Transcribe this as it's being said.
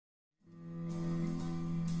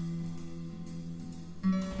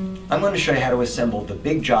I'm going to show you how to assemble the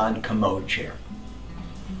Big John Commode chair.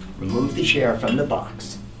 Remove the chair from the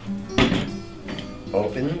box.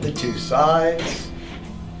 Open the two sides.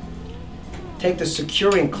 Take the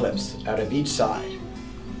securing clips out of each side.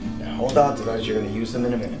 Now hold on to those, you're going to use them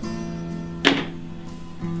in a minute.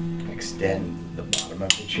 Extend the bottom of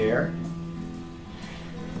the chair.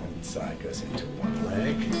 One side goes into one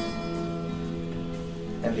leg,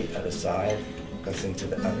 and the other side goes into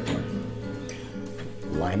the other one.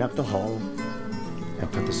 Line up the hole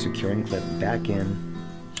and put the securing clip back in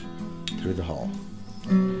through the hole.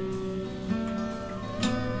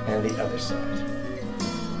 And the other side.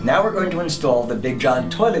 Now we're going to install the Big John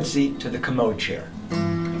toilet seat to the Commode chair.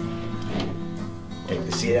 Take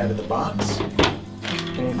the seat out of the box.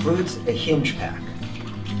 It includes a hinge pack.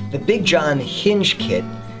 The Big John hinge kit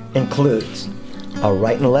includes a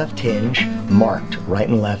right and left hinge marked right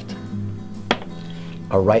and left,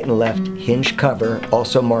 a right and left hinge cover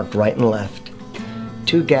also marked right and left,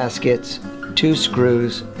 2 gaskets, 2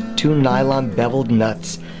 screws, 2 nylon beveled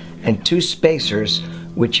nuts, and 2 spacers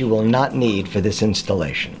which you will not need for this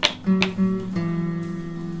installation.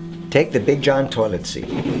 Take the Big John toilet seat.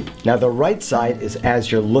 Now the right side is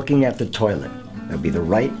as you're looking at the toilet. That would be the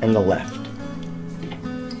right and the left.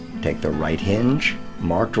 Take the right hinge,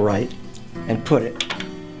 marked right, and put it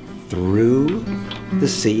through the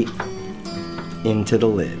seat into the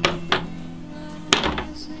lid.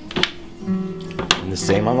 And the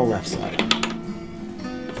same on the left side.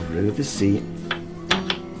 Through the seat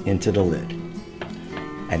into the lid.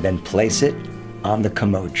 And then place it on the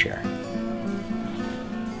Commode chair.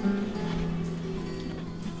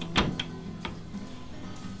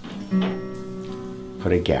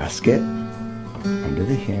 Put a gasket under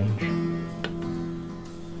the hinge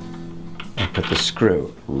and put the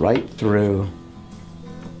screw right through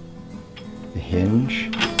the hinge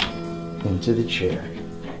into the chair,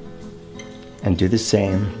 and do the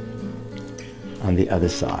same on the other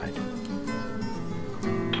side.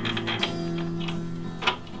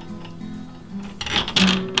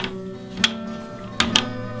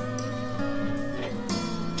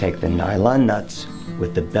 Take the nylon nuts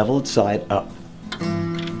with the beveled side up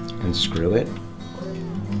and screw it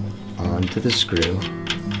onto the screw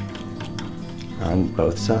on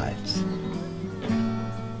both sides.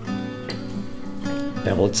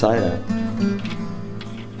 Beveled side up.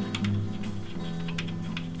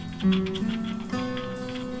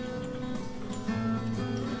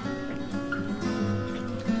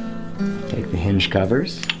 Take the hinge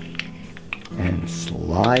covers and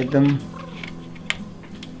slide them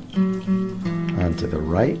onto the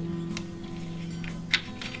right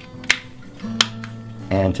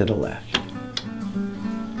and to the left.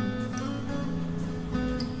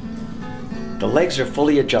 The legs are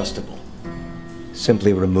fully adjustable.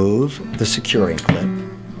 Simply remove the securing clip.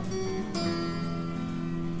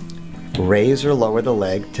 Raise or lower the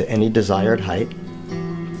leg to any desired height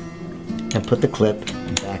and put the clip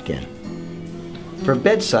back in. For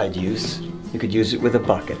bedside use, you could use it with a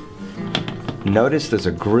bucket. Notice there's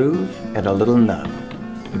a groove and a little nub.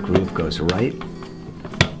 The groove goes right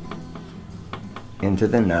into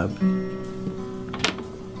the nub,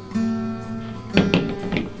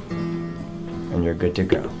 and you're good to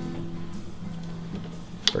go.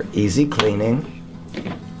 For easy cleaning,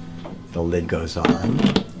 the lid goes on.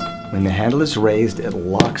 When the handle is raised, it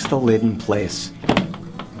locks the lid in place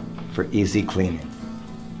for easy cleaning.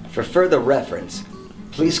 For further reference,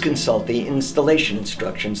 please consult the installation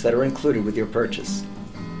instructions that are included with your purchase.